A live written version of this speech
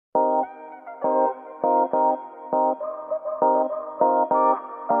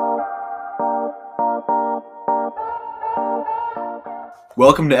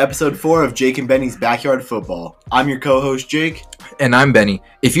Welcome to episode 4 of Jake and Benny's Backyard Football. I'm your co-host, Jake. And I'm Benny.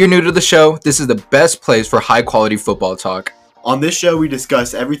 If you're new to the show, this is the best place for high-quality football talk. On this show, we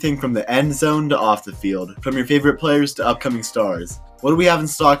discuss everything from the end zone to off the field, from your favorite players to upcoming stars. What do we have in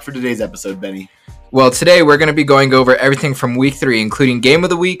stock for today's episode, Benny? Well, today we're going to be going over everything from Week 3, including Game of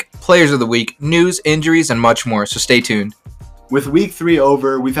the Week, Players of the Week, news, injuries, and much more, so stay tuned. With Week 3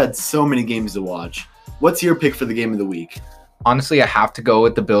 over, we've had so many games to watch. What's your pick for the Game of the Week? Honestly, I have to go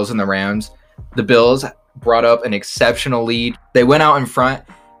with the Bills and the Rams. The Bills brought up an exceptional lead. They went out in front,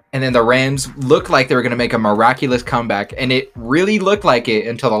 and then the Rams looked like they were going to make a miraculous comeback, and it really looked like it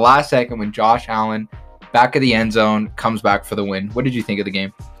until the last second when Josh Allen, back of the end zone, comes back for the win. What did you think of the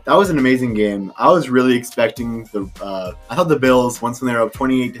game? That was an amazing game. I was really expecting I thought the Bills, once when they were up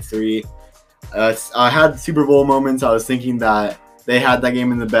 28-3, I had Super Bowl moments. I was thinking that they had that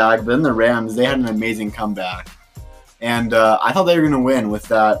game in the bag, but then the Rams, they had an amazing comeback. And I thought they were going to win with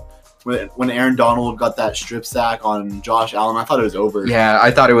that. When Aaron Donald got that strip sack on Josh Allen, I thought it was over. Yeah,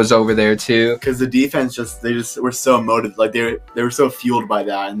 I thought it was over there too. Because the defense they were so motivated, like they were so fueled by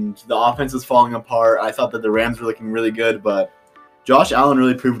that, and the offense was falling apart. I thought that the Rams were looking really good, but Josh Allen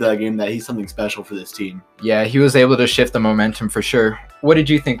really proved that game that he's something special for this team. Yeah, he was able to shift the momentum for sure. What did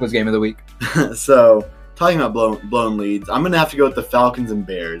you think was Game of the Week? So, talking about blown leads, I'm going to have to go with the Falcons and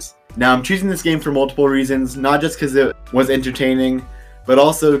Bears. Now, I'm choosing this game for multiple reasons, not just because it was entertaining, but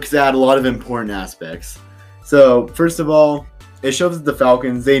also because it had a lot of important aspects. So, first of all, it shows that the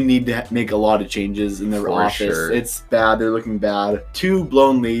Falcons, they need to make a lot of changes in their office. Sure. It's bad. They're looking bad. 2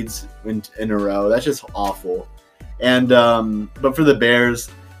 blown leads in a row. That's just awful. And but for the Bears,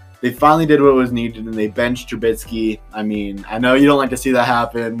 they finally did what was needed, and they benched Trubisky. I mean, I know you don't like to see that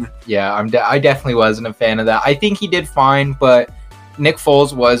happen. Yeah, I definitely wasn't a fan of that. I think he did fine, but Nick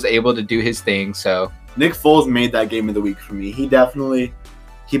Foles was able to do his thing, so. Nick Foles made that Game of the Week for me. He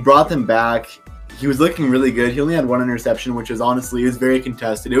brought them back. He was looking really good. He only had 1 interception, which was honestly, it was very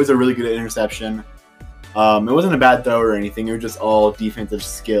contested. It was a really good interception. It wasn't a bad throw or anything. It was just all defensive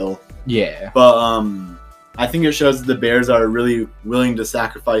skill. Yeah. But I think it shows that the Bears are really willing to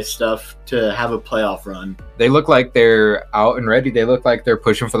sacrifice stuff to have a playoff run. They look like they're out and ready. They look like they're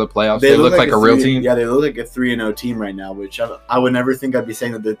pushing for the playoffs. They look like a real team. Yeah, they look like a 3-0 team right now, which I would never think I'd be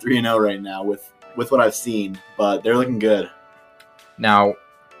saying that they're 3-0 right now with what I've seen, but they're looking good. Now,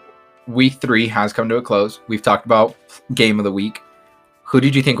 Week 3 has come to a close. We've talked about Game of the Week. Who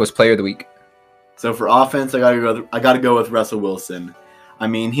did you think was Player of the Week? So for offense, I gotta go with Russell Wilson. I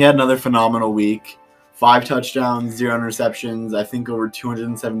mean, he had another phenomenal week. 5 touchdowns, 0 interceptions, I think over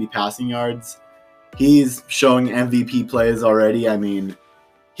 270 passing yards. He's showing MVP plays already. I mean,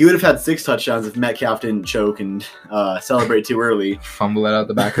 he would have had 6 touchdowns if Metcalf didn't choke and celebrate too early. Fumble it out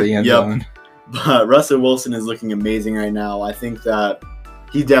the back of the end zone. But Russell Wilson is looking amazing right now. I think that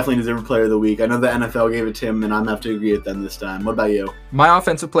he definitely deserves Player of the Week. I know the NFL gave it to him, and I'm going to have to agree with them this time. What about you? My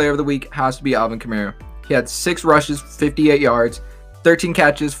Offensive Player of the Week has to be Alvin Kamara. He had 6 rushes, 58 yards. 13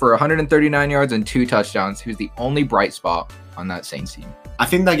 catches for 139 yards and 2 touchdowns. He was the only bright spot on that Saints team. I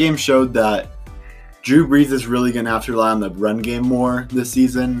think that game showed that Drew Brees is really going to have to rely on the run game more this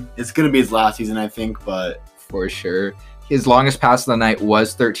season. It's going to be his last season, I think, but... For sure. His longest pass of the night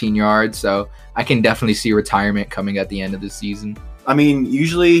was 13 yards, so I can definitely see retirement coming at the end of the season. I mean,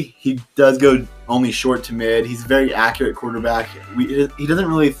 usually he does go only short to mid. He's a very accurate quarterback. He doesn't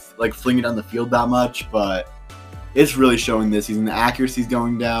really fling it down the field that much, but... It's really showing this season. The accuracy's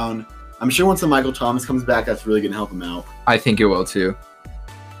going down. I'm sure once the Michael Thomas comes back, that's really going to help him out. I think it will too.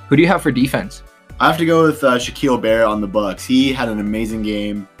 Who do you have for defense? I have to go with Shaquille Barrett on the Bucks. He had an amazing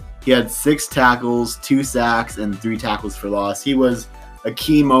game. He had 6 tackles, 2 sacks, and 3 tackles for loss. He was a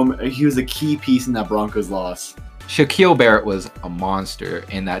key piece in that Broncos loss. Shaquille Barrett was a monster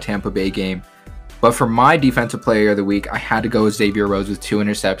in that Tampa Bay game. But for my Defensive Player of the Week, I had to go with Xavier Rhodes with 2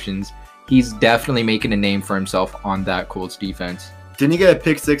 interceptions. He's definitely making a name for himself on that Colts defense. Didn't he get a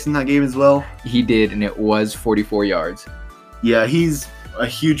pick 6 in that game as well? He did, and it was 44 yards. Yeah, he's a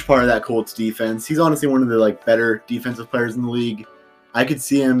huge part of that Colts defense. He's honestly one of the better defensive players in the league. I could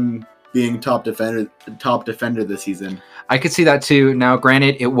see him being top defender this season. I could see that too. Now,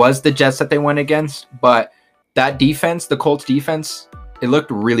 granted, it was the Jets that they went against, but that defense, the Colts defense, it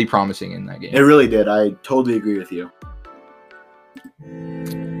looked really promising in that game. It really did. I totally agree with you.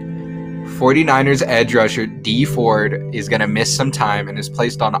 49ers edge rusher Dee Ford is going to miss some time and is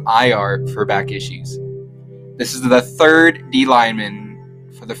placed on IR for back issues. This is the 3rd D lineman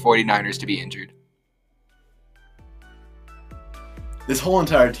for the 49ers to be injured. This whole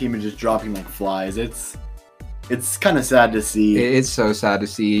entire team is just dropping like flies. It's It's kind of sad to see. It's so sad to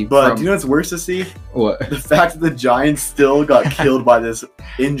see. But do you know what's worse to see? What? The fact that the Giants still got killed by this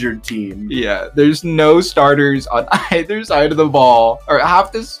injured team. Yeah, there's no starters on either side of the ball, or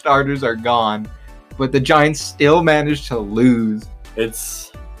half the starters are gone, but the Giants still managed to lose.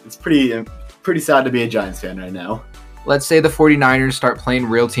 It's pretty sad to be a Giants fan right now. Let's say the 49ers start playing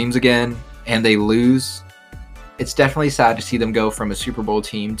real teams again and they lose. It's definitely sad to see them go from a Super Bowl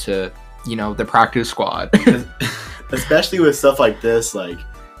team to, the practice squad. Especially with stuff like this, like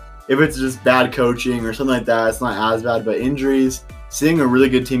if it's just bad coaching or something like that, it's not as bad. But injuries, seeing a really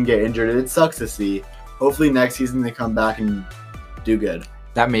good team get injured, it sucks to see. Hopefully next season they come back and do good.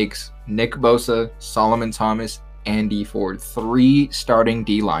 That makes Nick Bosa, Solomon Thomas, and Dee Ford 3 starting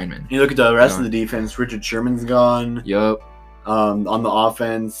D linemen. You look at the rest of the defense. Richard Sherman's gone. Yup. On the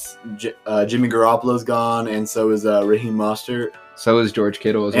offense, Jimmy Garoppolo's gone, and so is Raheem Mostert. So is George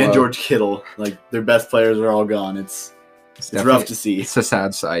Kittle as well. And George Kittle. Like, their best players are all gone. It's rough to see. It's a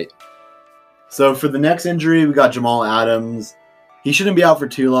sad sight. So for the next injury, we got Jamal Adams. He shouldn't be out for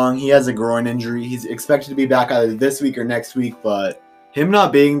too long. He has a groin injury. He's expected to be back either this week or next week, but him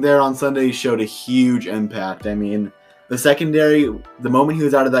not being there on Sunday showed a huge impact. I mean, the secondary, the moment he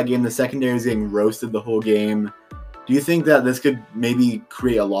was out of that game, the secondary was getting roasted the whole game. Do you think that this could maybe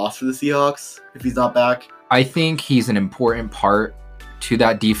create a loss for the Seahawks if he's not back? I think he's an important part to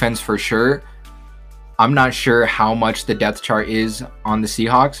that defense for sure. I'm not sure how much the depth chart is on the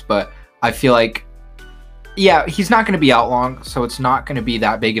Seahawks, but I feel like, yeah, he's not going to be out long, so it's not going to be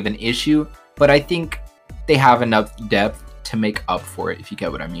that big of an issue. But I think they have enough depth to make up for it, if you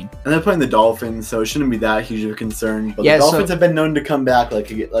get what I mean. And they're playing the Dolphins, so it shouldn't be that huge of a concern. But the Dolphins have been known to come back,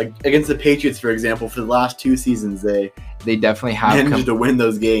 like against the Patriots, for example, for the last 2 seasons. They definitely have managed to win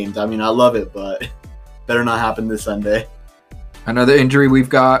those games. I mean, I love it, but better not happen this Sunday. Another injury we've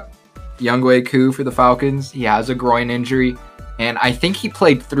got, Younghoe Koo for the Falcons. He has a groin injury, and I think he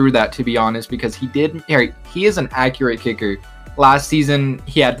played through that, to be honest, because he is an accurate kicker. Last season,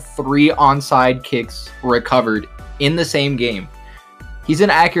 he had 3 onside kicks recovered in the same game. He's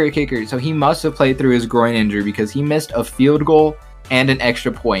an accurate kicker, so he must have played through his groin injury because he missed a field goal and an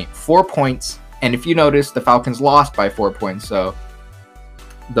extra point. 4 points, and if you notice, the Falcons lost by 4 points, so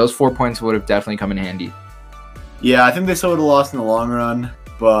those 4 points would have definitely come in handy. Yeah, I think they still would have lost in the long run,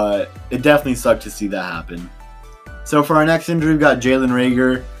 but it definitely sucked to see that happen. So for our next injury, we've got Jalen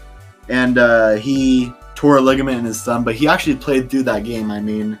Reagor, and he tore a ligament in his thumb, but he actually played through that game. I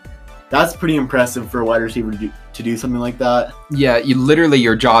mean, that's pretty impressive for a wide receiver to do something like that. Yeah,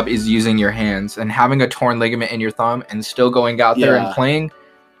 your job is using your hands, and having a torn ligament in your thumb and still going out there and playing,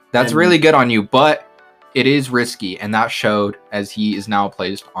 that's really good on you, but it is risky, and that showed as he is now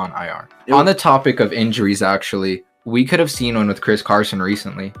placed on IR. On the topic of injuries, actually, we could have seen one with Chris Carson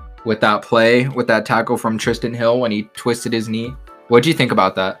recently with that play, with that tackle from Tristan Hill when he twisted his knee. What do you think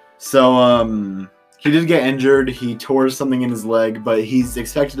about that? So, he did get injured. He tore something in his leg, but he's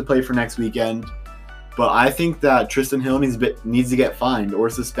expected to play for next weekend. But I think that Tristan Hill needs to get fined or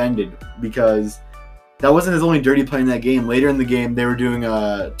suspended because that wasn't his only dirty play in that game. Later in the game, they were doing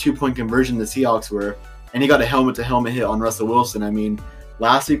a 2-point conversion, the Seahawks were, and he got a helmet-to-helmet hit on Russell Wilson. I mean,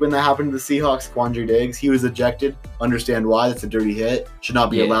 last week when that happened to the Seahawks, Quandre Diggs, he was ejected. Understand why. That's a dirty hit. Should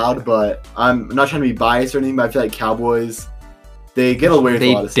not be allowed, but I'm not trying to be biased or anything, but I feel like Cowboys, they get away with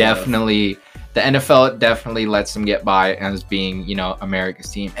a lot of stuff. The NFL definitely lets them get by as being,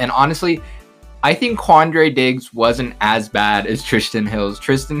 America's team. And honestly, I think Quandre Diggs wasn't as bad as Tristan Hill's.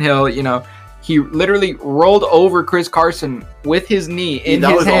 Tristan Hill, he literally rolled over Chris Carson with his knee in his hand.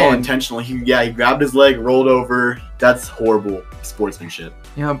 That was all intentional. He grabbed his leg, rolled over. That's horrible sportsmanship.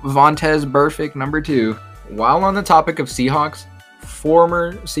 Yeah, Vontaze Burfict, number 2. While on the topic of Seahawks,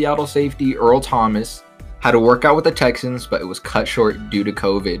 former Seattle safety Earl Thomas had a workout with the Texans, but it was cut short due to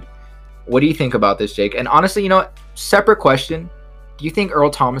COVID. What do you think about this, Jake? And honestly, separate question. Do you think Earl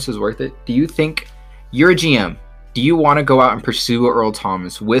Thomas is worth it? Do you think you're a GM? Do you want to go out and pursue Earl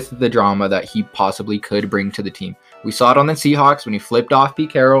Thomas with the drama that he possibly could bring to the team? We saw it on the Seahawks when he flipped off Pete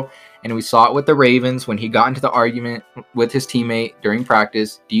Carroll, and we saw it with the Ravens when he got into the argument with his teammate during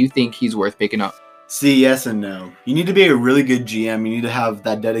practice. Do you think he's worth picking up? See, yes and no. You need to be a really good GM. You need to have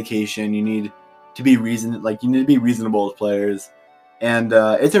that dedication. You need to be reasonable with players. And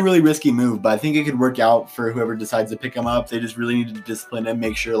it's a really risky move, but I think it could work out for whoever decides to pick him up. They just really need to discipline him,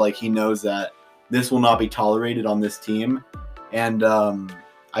 make sure he knows that this will not be tolerated on this team. And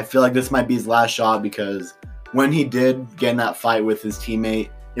I feel like this might be his last shot because when he did get in that fight with his teammate,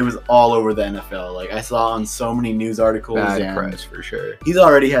 it was all over the NFL. I saw on so many news articles. Bad press, for sure. He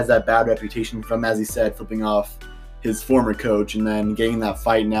already has that bad reputation from, as he said, flipping off his former coach and then getting that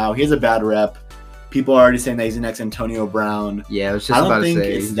fight now. He has a bad rep. People are already saying that he's the next Antonio Brown. Yeah, I was I just don't about to think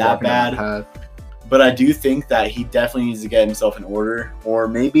say it's he's that walking down bad. path. But I do think that he definitely needs to get himself in order, or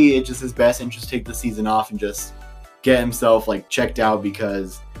maybe it's just his best interest to take the season off and just get himself like checked out,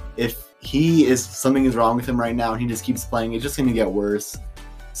 because if something is wrong with him right now and he just keeps playing, it's just going to get worse.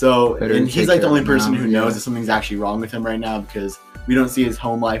 So, Better and to he's take like the care only of it person now, who yeah. knows if something's actually wrong with him right now, because we don't see his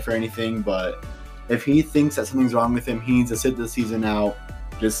home life or anything. But if he thinks that something's wrong with him, he needs to sit the season out,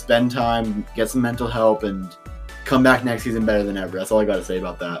 just spend time, get some mental help, and come back next season better than ever. That's all I got to say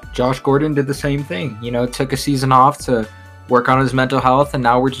about that. Josh Gordon did the same thing. You know, took a season off to work on his mental health, and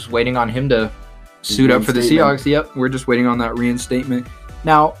now we're just waiting on him to suit up for the Reinstatement. Seahawks. Yep, we're just waiting on that reinstatement.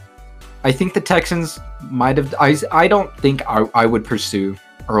 Now, I think the Texans might have. I don't think I would pursue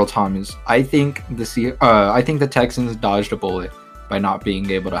Earl Thomas. I think the Texans dodged a bullet by not being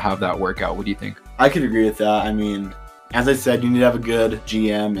able to have that workout. What do you think? I could agree with that. I mean, as I said, you need to have a good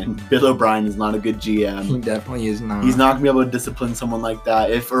GM, and Bill O'Brien is not a good GM. He definitely is not. He's not going to be able to discipline someone like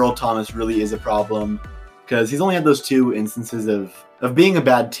that if Earl Thomas really is a problem, because he's only had those 2 instances of being a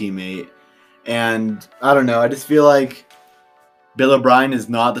bad teammate. And I don't know, I just feel like Bill O'Brien is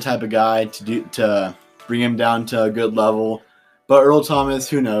not the type of guy to bring him down to a good level. But Earl Thomas,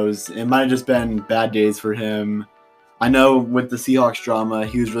 who knows? It might have just been bad days for him. I know with the Seahawks drama,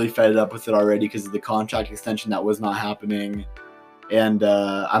 he was really fed up with it already because of the contract extension that was not happening. And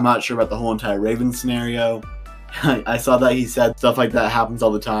I'm not sure about the whole entire Ravens scenario. I saw that he said stuff like that happens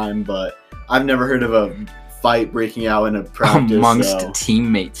all the time, but I've never heard of a fight breaking out in a practice. amongst so.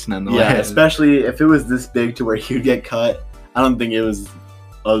 teammates, nonetheless. Yeah, especially if it was this big to where he would get cut. I don't think it was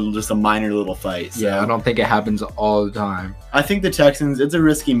just a minor little fight. So. Yeah, I don't think it happens all the time. I think the Texans, it's a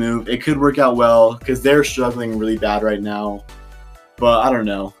risky move. It could work out well because they're struggling really bad right now. But I don't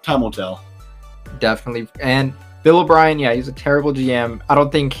know. Time will tell. Definitely. And Bill O'Brien, yeah, he's a terrible GM. I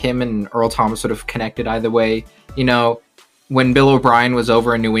don't think him and Earl Thomas would have connected either way. You know, when Bill O'Brien was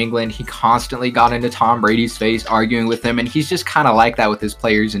over in New England, he constantly got into Tom Brady's face, arguing with him, and he's just kind of like that with his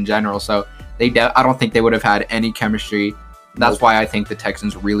players in general. So I don't think they would have had any chemistry. That's why I think the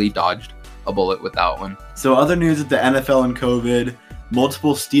Texans really dodged a bullet with that one. So other news with the NFL and COVID,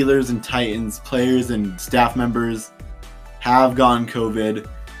 multiple Steelers and Titans players and staff members have gotten COVID.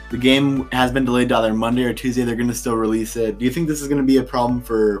 The game has been delayed to either Monday or Tuesday. They're going to still release it. Do you think this is going to be a problem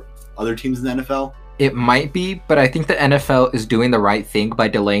for other teams in the NFL? It might be, but I think the NFL is doing the right thing by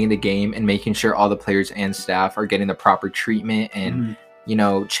delaying the game and making sure all the players and staff are getting the proper treatment and,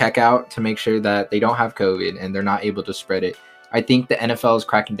 check out to make sure that they don't have COVID and they're not able to spread it. I think the NFL is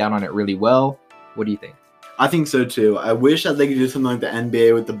cracking down on it really well. What do you think? I think so too. I wish that they could do something like the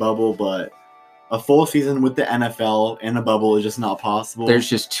NBA with the bubble, but a full season with the NFL and a bubble is just not possible. There's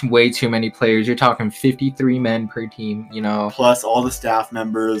just way too many players. You're talking 53 men per team, Plus all the staff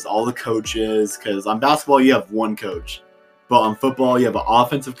members, all the coaches, because on basketball you have one coach. But on football you have an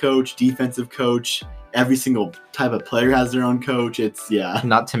offensive coach, defensive coach. Every single type of player has their own coach.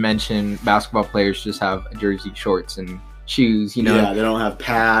 Not to mention basketball players just have jersey, shorts, and shoes, Yeah, they don't have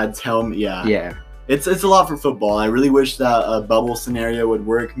pads, helmet, Yeah. It's a lot for football. I really wish that a bubble scenario would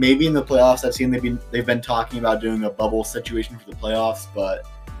work. Maybe in the playoffs, I've seen they've been talking about doing a bubble situation for the playoffs, but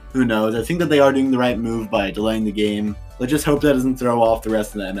who knows? I think that they are doing the right move by delaying the game. Let's just hope that doesn't throw off the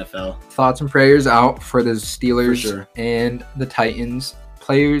rest of the NFL. Thoughts and prayers out for the Steelers For sure. and the Titans,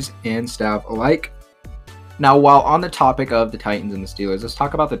 players and staff alike. Now, while on the topic of the Titans and the Steelers, let's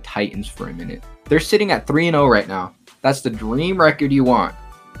talk about the Titans for a minute. They're sitting at 3-0 right now. That's the dream record you want.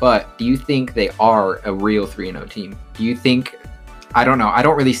 But do you think they are a real 3-0 team? Do you think, I don't know, I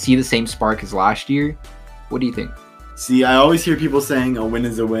don't really see the same spark as last year. What do you think? See, I always hear people saying a win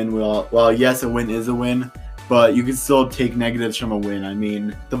is a win. Well, yes, a win is a win, but you can still take negatives from a win. I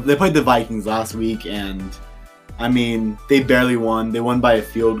mean, they played the Vikings last week, and I mean, they barely won. They won by a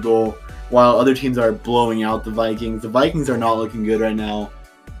field goal, while other teams are blowing out the Vikings. The Vikings are not looking good right now.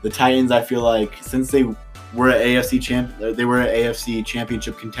 The Titans, I feel like, since they were an AFC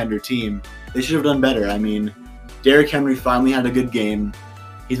championship contender team, they should have done better. I mean, Derrick Henry finally had a good game.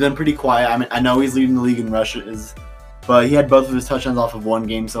 He's been pretty quiet. I mean, I know he's leading the league in rushes, but he had both of his touchdowns off of one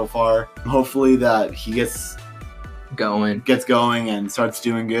game so far. Hopefully that he gets going and starts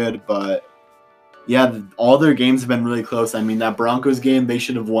doing good. But yeah, all their games have been really close. I mean, that Broncos game, they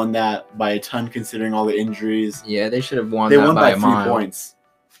should have won that by a ton considering all the injuries. Yeah, they should have won They that won by 3 mile. points,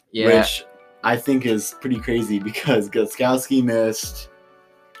 Yeah. which I think is pretty crazy because Gostkowski missed...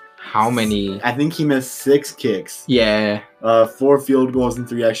 How many? I think he missed 6 kicks. Yeah. 4 field goals and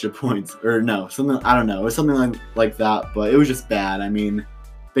 3 extra points. Or no, something, I don't know. It was something like that, but it was just bad. I mean,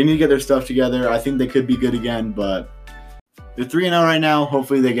 they need to get their stuff together. I think they could be good again, but they're 3-0 right now.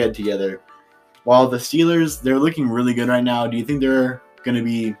 Hopefully they get it together. while the Steelers, they're looking really good right now. Do you think they're going to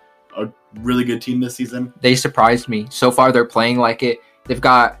be a really good team this season? They surprised me. So far, they're playing like it. They've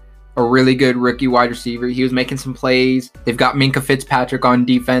got a really good rookie wide receiver. He was making some plays. They've got Minkah Fitzpatrick on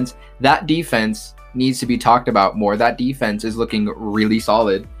defense. That defense needs to be talked about more. That defense is looking really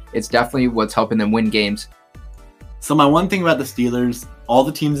solid. It's definitely what's helping them win games. So my one thing about the Steelers, all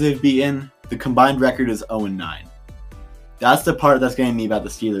the teams they've beaten, the combined record is 0-9. That's the part that's getting me about the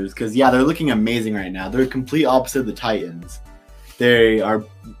Steelers, because yeah, they're looking amazing right now. They're complete opposite of the Titans. Our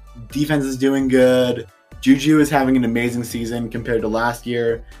defense is doing good. Juju is having an amazing season compared to last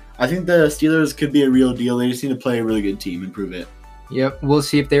year. I think the Steelers could be a real deal. They just need to play a really good team and prove it. Yep, we'll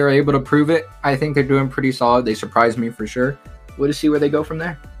see if they are able to prove it. I think they're doing pretty solid. They surprised me for sure. We'll just see where they go from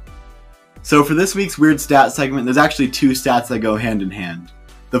there. So for this week's Weird Stat segment, there's actually two stats that go hand in hand.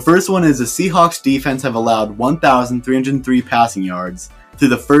 The first one is the Seahawks defense have allowed 1,303 passing yards through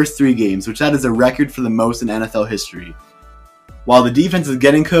the first 3 games, which that is a record for the most in NFL history. While the defense is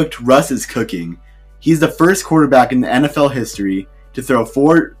getting cooked, Russ is cooking. He's the first quarterback in the NFL history to throw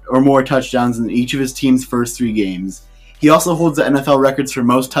 4 or more touchdowns in each of his team's first 3 games. He also holds the NFL records for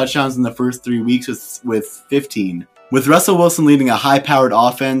most touchdowns in the first 3 weeks with 15. With Russell Wilson leading a high-powered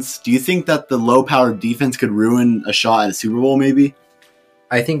offense, do you think that the low-powered defense could ruin a shot at a Super Bowl maybe?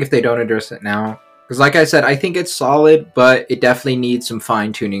 I think if they don't address it now, because like I said, I think it's solid, but it definitely needs some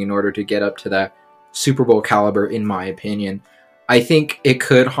fine-tuning in order to get up to that Super Bowl caliber, in my opinion. I think it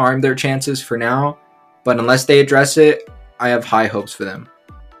could harm their chances for now, but unless they address it, I have high hopes for them.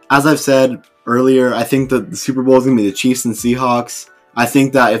 As I've said earlier, I think that the Super Bowl is going to be the Chiefs and Seahawks. I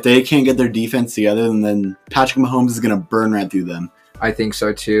think that if they can't get their defense together, then Patrick Mahomes is going to burn right through them. I think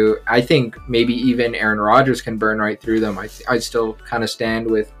so too. I think maybe even Aaron Rodgers can burn right through them. I still kind of stand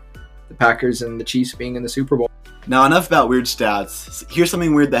with the Packers and the Chiefs being in the Super Bowl. Now enough about weird stats. Here's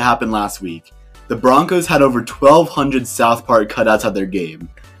something weird that happened last week. The Broncos had over 1,200 South Park cutouts at their game.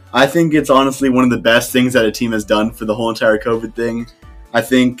 I think it's honestly one of the best things that a team has done for the whole entire COVID thing. I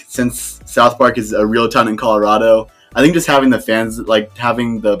think since South Park is a real town in Colorado, I think just having the fans, like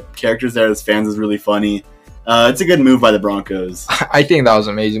having the characters there as fans is really funny. It's a good move by the Broncos. I think that was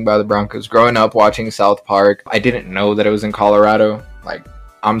amazing by the Broncos. Growing up watching South Park, I didn't know that it was in Colorado. Like,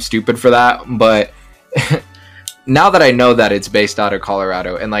 I'm stupid for that, but now that I know that it's based out of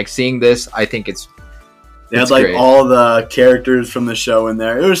Colorado and like seeing this, I think they had like great. All the characters from the show in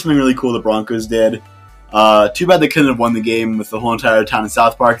there. It was something really cool the Broncos did. Too bad they couldn't have won the game with the whole entire town of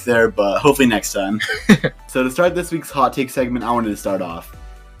South Park there, but hopefully next time. So to start this week's hot take segment, I wanted to start off.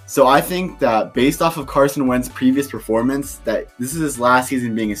 So I think that based off of Carson Wentz's previous performance, that this is his last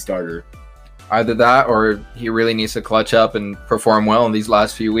season being a starter. Either that or he really needs to clutch up and perform well in these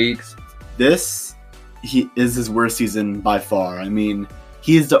last few weeks. This is his worst season by far. I mean,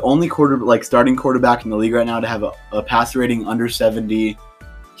 he is the only starting quarterback in the league right now to have a passer rating under 70.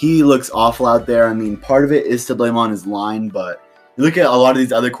 He looks awful out there. I mean, part of it is to blame on his line, but you look at a lot of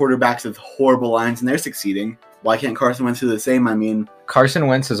these other quarterbacks with horrible lines and they're succeeding. Why can't Carson Wentz do the same? I mean, Carson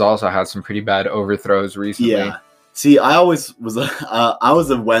Wentz has also had some pretty bad overthrows recently. Yeah. See, I always was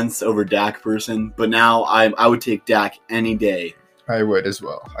a Wentz over Dak person, but now I would take Dak any day. I would as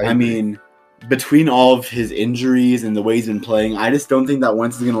well. I mean, between all of his injuries and the way he's been playing, I just don't think that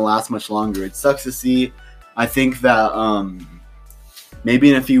Wentz is going to last much longer. It sucks to see. I think that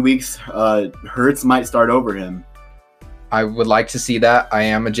maybe in a few weeks, Hurts might start over him. I would like to see that. I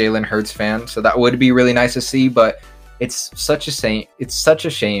am a Jalen Hurts fan, so that would be really nice to see, but it's such a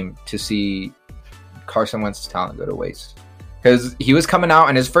shame to see Carson Wentz's talent go to waste. Because he was coming out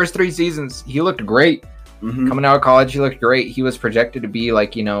in his first 3 seasons, he looked great. Mm-hmm. Coming out of college, he looked great. He was projected to be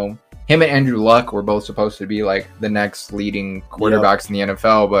like, him and Andrew Luck were both supposed to be like the next leading quarterbacks in the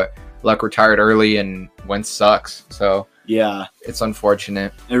NFL, but Luck retired early and Wentz sucks. So yeah, it's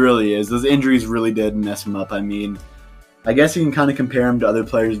unfortunate. It really is. Those injuries really did mess him up. I mean, I guess you can kind of compare him to other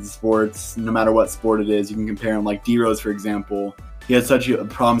players in sports, no matter what sport it is. You can compare him like D-Rose, for example. He had such a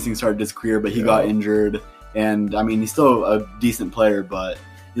promising start to his career, but he got injured. And, I mean, he's still a decent player, but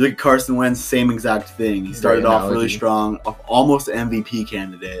you look at Carson Wentz, same exact thing. He started off really strong, almost an MVP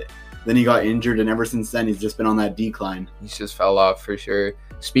candidate. Then he got injured, and ever since then, he's just been on that decline. He's just fell off for sure.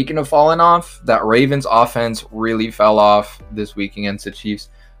 Speaking of falling off, that Ravens offense really fell off this week against the Chiefs.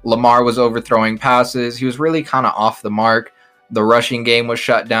 Lamar was overthrowing passes. He was really kind of off the mark. The rushing game was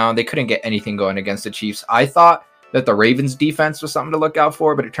shut down. They couldn't get anything going against the Chiefs. I thought that the Ravens defense was something to look out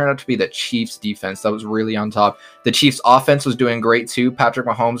for, but it turned out to be the Chiefs defense that was really on top. The Chiefs offense was doing great too. Patrick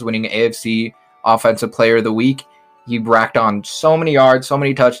Mahomes winning AFC Offensive Player of the Week. He racked on so many yards, so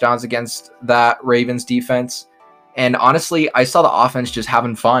many touchdowns against that Ravens defense. And honestly, I saw the offense just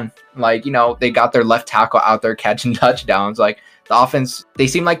having fun. Like, they got their left tackle out there catching touchdowns. Like, the offense, they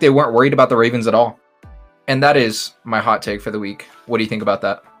seemed like they weren't worried about the Ravens at all. And that is my hot take for the week. What do you think about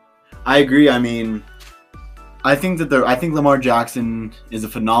that? I agree. I mean, I think Lamar Jackson is a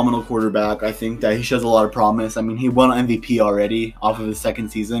phenomenal quarterback. I think that he shows a lot of promise. I mean, he won MVP already off of his second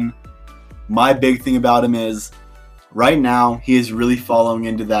season. My big thing about him is right now he is really following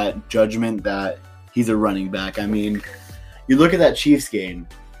into that judgment that he's a running back. I mean, you look at that Chiefs game,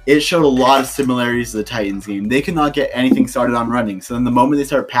 it showed a lot of similarities to the Titans game. They could not get anything started on running. So then the moment they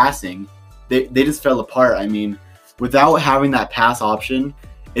start passing, they just fell apart. I mean, without having that pass option,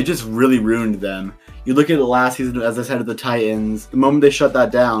 it just really ruined them. You look at the last season, as I said, at the Titans, the moment they shut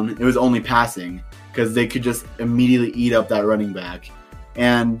that down, it was only passing because they could just immediately eat up that running back.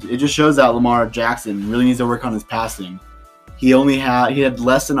 And it just shows that Lamar Jackson really needs to work on his passing. He had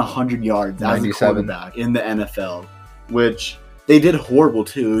less than 100 yards as a quarterback in the NFL, which they did horrible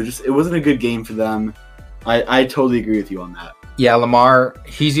too. It wasn't a good game for them. I totally agree with you on that. Yeah, Lamar,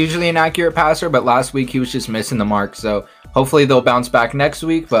 he's usually an accurate passer, but last week he was just missing the mark. So hopefully they'll bounce back next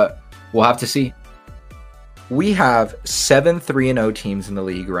week, but we'll have to see. We have 7 3-0 teams in the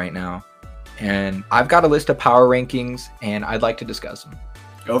league right now, and I've got a list of power rankings, and I'd like to discuss them.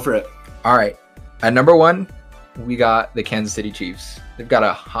 Go for it. All right. At number 1, we got the Kansas City Chiefs. They've got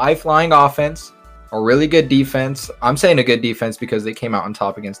a high-flying offense, a really good defense. I'm saying a good defense because they came out on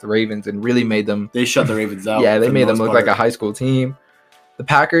top against the Ravens and really made them... They shut the Ravens out. Yeah, they made them look like a high school team. The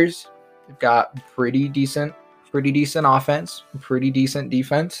Packers, they've got pretty decent offense, pretty decent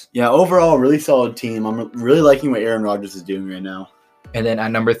defense. Yeah, overall, really solid team. I'm really liking what Aaron Rodgers is doing right now. And then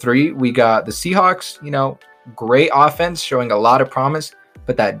at number 3, we got the Seahawks. Great offense, showing a lot of promise,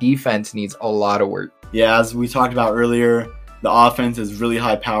 but that defense needs a lot of work. Yeah, as we talked about earlier, the offense is really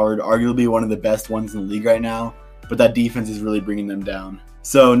high-powered, arguably one of the best ones in the league right now, but that defense is really bringing them down.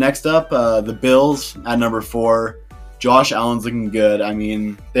 So next up, the Bills at number 4. Josh Allen's looking good. I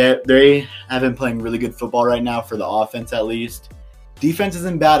mean, they have been playing really good football right now for the offense at least. Defense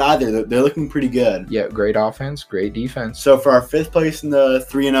isn't bad either. They're looking pretty good. Yeah, great offense, great defense. So for our 5th place in the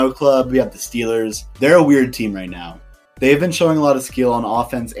 3-0 club, we have the Steelers. They're a weird team right now. They've been showing a lot of skill on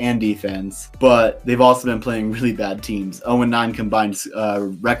offense and defense, but they've also been playing really bad teams. 0-9 combined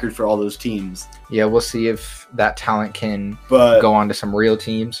record for all those teams. Yeah, we'll see if that talent can go on to some real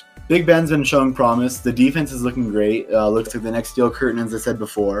teams. Big Ben's been showing promise. The defense is looking great. Looks like the next steel curtain, as I said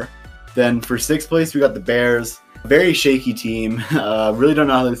before. Then for 6th place, we got the Bears. Very shaky team. Really don't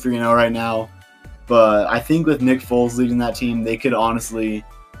know how they're 3-0 right now. But I think with Nick Foles leading that team, they could honestly...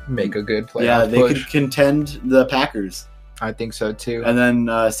 make a good playoff Yeah, they could contend the Packers. I think so too. And then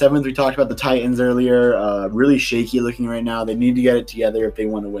 7th, we talked about the Titans earlier. Really shaky looking right now. They need to get it together if they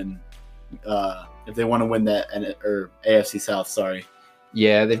want to win. If they want to win that AFC South. Sorry.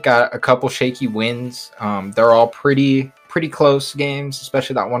 Yeah, they've got a couple shaky wins. They're all pretty close games,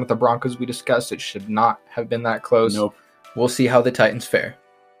 especially that one with the Broncos we discussed. It should not have been that close. Nope. We'll see how the Titans fare.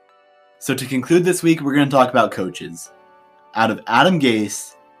 So to conclude this week, we're going to talk about coaches. Out of Adam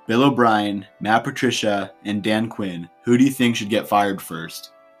Gase, Bill O'Brien, Matt Patricia, and Dan Quinn, who do you think should get fired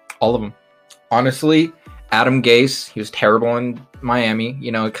first? All of them. Honestly, Adam Gase, he was terrible in Miami.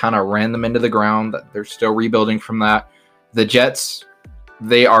 Kind of ran them into the ground. They're still rebuilding from that. The Jets,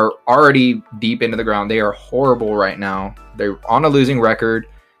 they are already deep into the ground. They are horrible right now. They're on a losing record.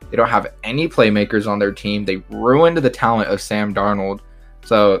 They don't have any playmakers on their team. They ruined the talent of Sam Darnold.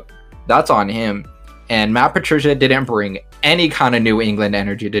 So that's on him. And Matt Patricia didn't bring any kind of New England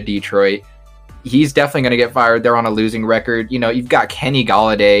energy to Detroit. He's definitely going to get fired. They're on a losing record. You've got Kenny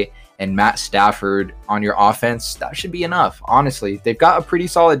Galladay and Matt Stafford on your offense. That should be enough, honestly. They've got a pretty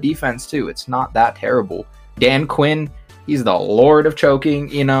solid defense, too. It's not that terrible. Dan Quinn, he's the lord of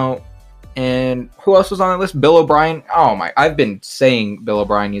choking, And who else was on the list? Bill O'Brien. Oh, my. I've been saying Bill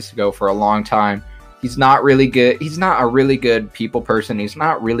O'Brien needs to go for a long time. He's not really good. He's not a really good people person. He's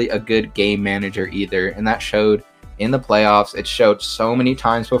not really a good game manager either. And that showed in the playoffs. It showed so many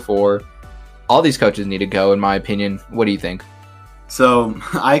times before. All these coaches need to go, in my opinion. What do you think? So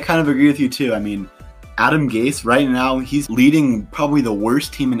I kind of agree with you too. I mean, Adam Gase right now, he's leading probably the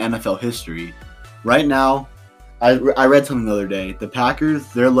worst team in NFL history. Right now, I read something the other day. The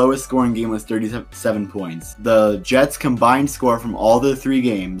Packers, their lowest scoring game was 37 points. The Jets' combined score from all the 3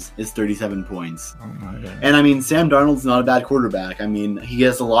 games is 37 points. Oh my God. And I mean, Sam Darnold's not a bad quarterback. I mean, he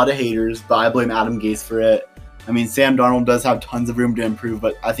gets a lot of haters, but I blame Adam Gase for it. I mean, Sam Darnold does have tons of room to improve,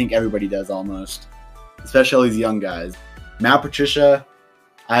 but I think everybody does almost, especially all these young guys. Matt Patricia,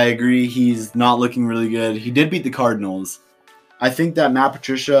 I agree, he's not looking really good. He did beat the Cardinals. I think that Matt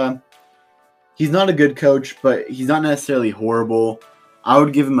Patricia, he's not a good coach, but he's not necessarily horrible. I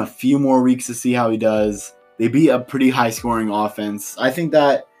would give him a few more weeks to see how he does. They beat a pretty high-scoring offense. I think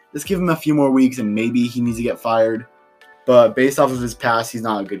that just give him a few more weeks and maybe he needs to get fired. But based off of his past, he's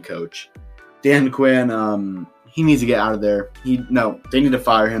not a good coach. Dan Quinn, he needs to get out of there. They need to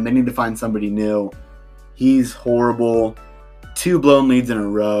fire him. They need to find somebody new. He's horrible. 2 blown leads in a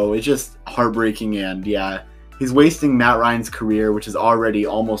row. It's just heartbreaking, and yeah, he's wasting Matt Ryan's career, which is already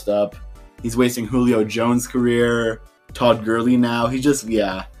almost up. He's wasting Julio Jones' career, Todd Gurley now. He's just,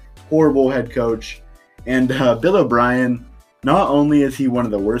 horrible head coach. And Bill O'Brien, not only is he one of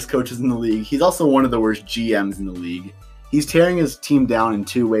the worst coaches in the league, he's also one of the worst GMs in the league. He's tearing his team down in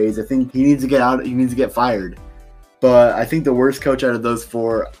 2 ways. I think he needs to get out. He needs to get fired. But I think the worst coach out of those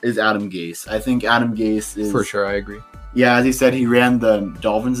 4 is Adam Gase. I think Adam Gase is... For sure, I agree. Yeah, as he said, he ran the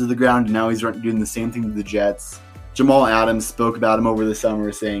Dolphins to the ground, and now he's doing the same thing to the Jets. Jamal Adams spoke about him over the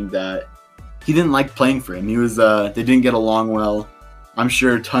summer, saying that he didn't like playing for him. They didn't get along well. I'm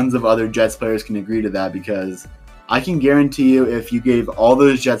sure tons of other Jets players can agree to that, because I can guarantee you if you gave all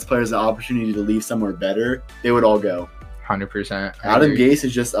those Jets players the opportunity to leave somewhere better, they would all go. 100%. Adam Gase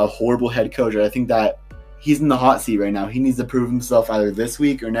is just a horrible head coach. I think that he's in the hot seat right now. He needs to prove himself either this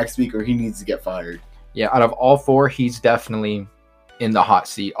week or next week, or he needs to get fired. Yeah, out of all 4, he's definitely in the hot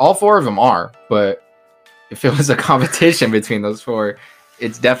seat. All 4 of them are, but if it was a competition between those 4,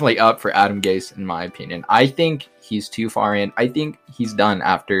 it's definitely up for Adam Gase, in my opinion. I think he's too far in. I think he's done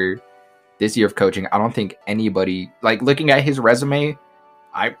after this year of coaching. I don't think anybody, looking at his resume,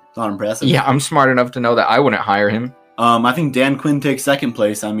 It's not impressive. Yeah, I'm smart enough to know that I wouldn't hire him. I think Dan Quinn takes second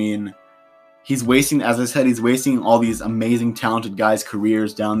place. I mean, he's wasting all these amazing, talented guys'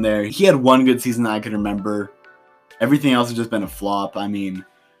 careers down there. He had 1 good season that I could remember. Everything else has just been a flop. I mean,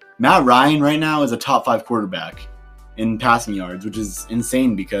 Matt Ryan right now is a top 5 quarterback in passing yards, which is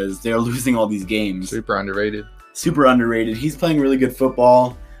insane because they're losing all these games. Super underrated. He's playing really good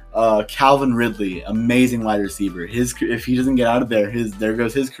football. Calvin Ridley, amazing wide receiver. If he doesn't get out of there, there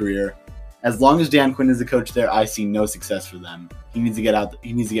goes his career. As long as Dan Quinn is the coach there, I see no success for them. He needs to get out.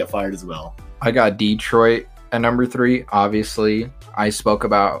 He needs to get fired as well. I got Detroit at number 3. Obviously, I spoke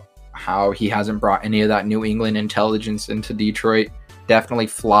about how he hasn't brought any of that New England intelligence into Detroit. Definitely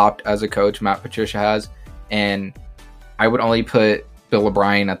flopped as a coach, Matt Patricia has. And I would only put Bill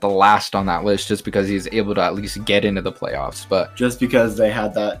O'Brien at the last on that list just because he's able to at least get into the playoffs. But just because they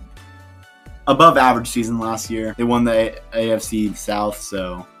had that above average season last year, they won the AFC South,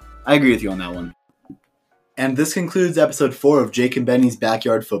 so I agree with you on that one. And this concludes episode 4 of Jake and Benny's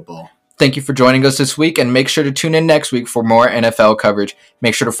Backyard Football. Thank you for joining us this week, and make sure to tune in next week for more NFL coverage.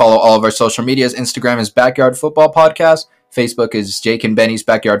 Make sure to follow all of our social medias. Instagram is Backyard Football Podcast. Facebook is Jake and Benny's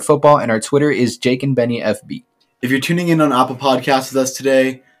Backyard Football, and our Twitter is Jake and Benny FB. If you're tuning in on Apple Podcasts with us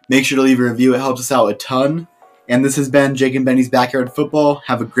today, make sure to leave a review. It helps us out a ton. And this has been Jake and Benny's Backyard Football.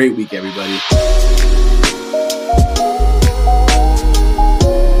 Have a great week, everybody.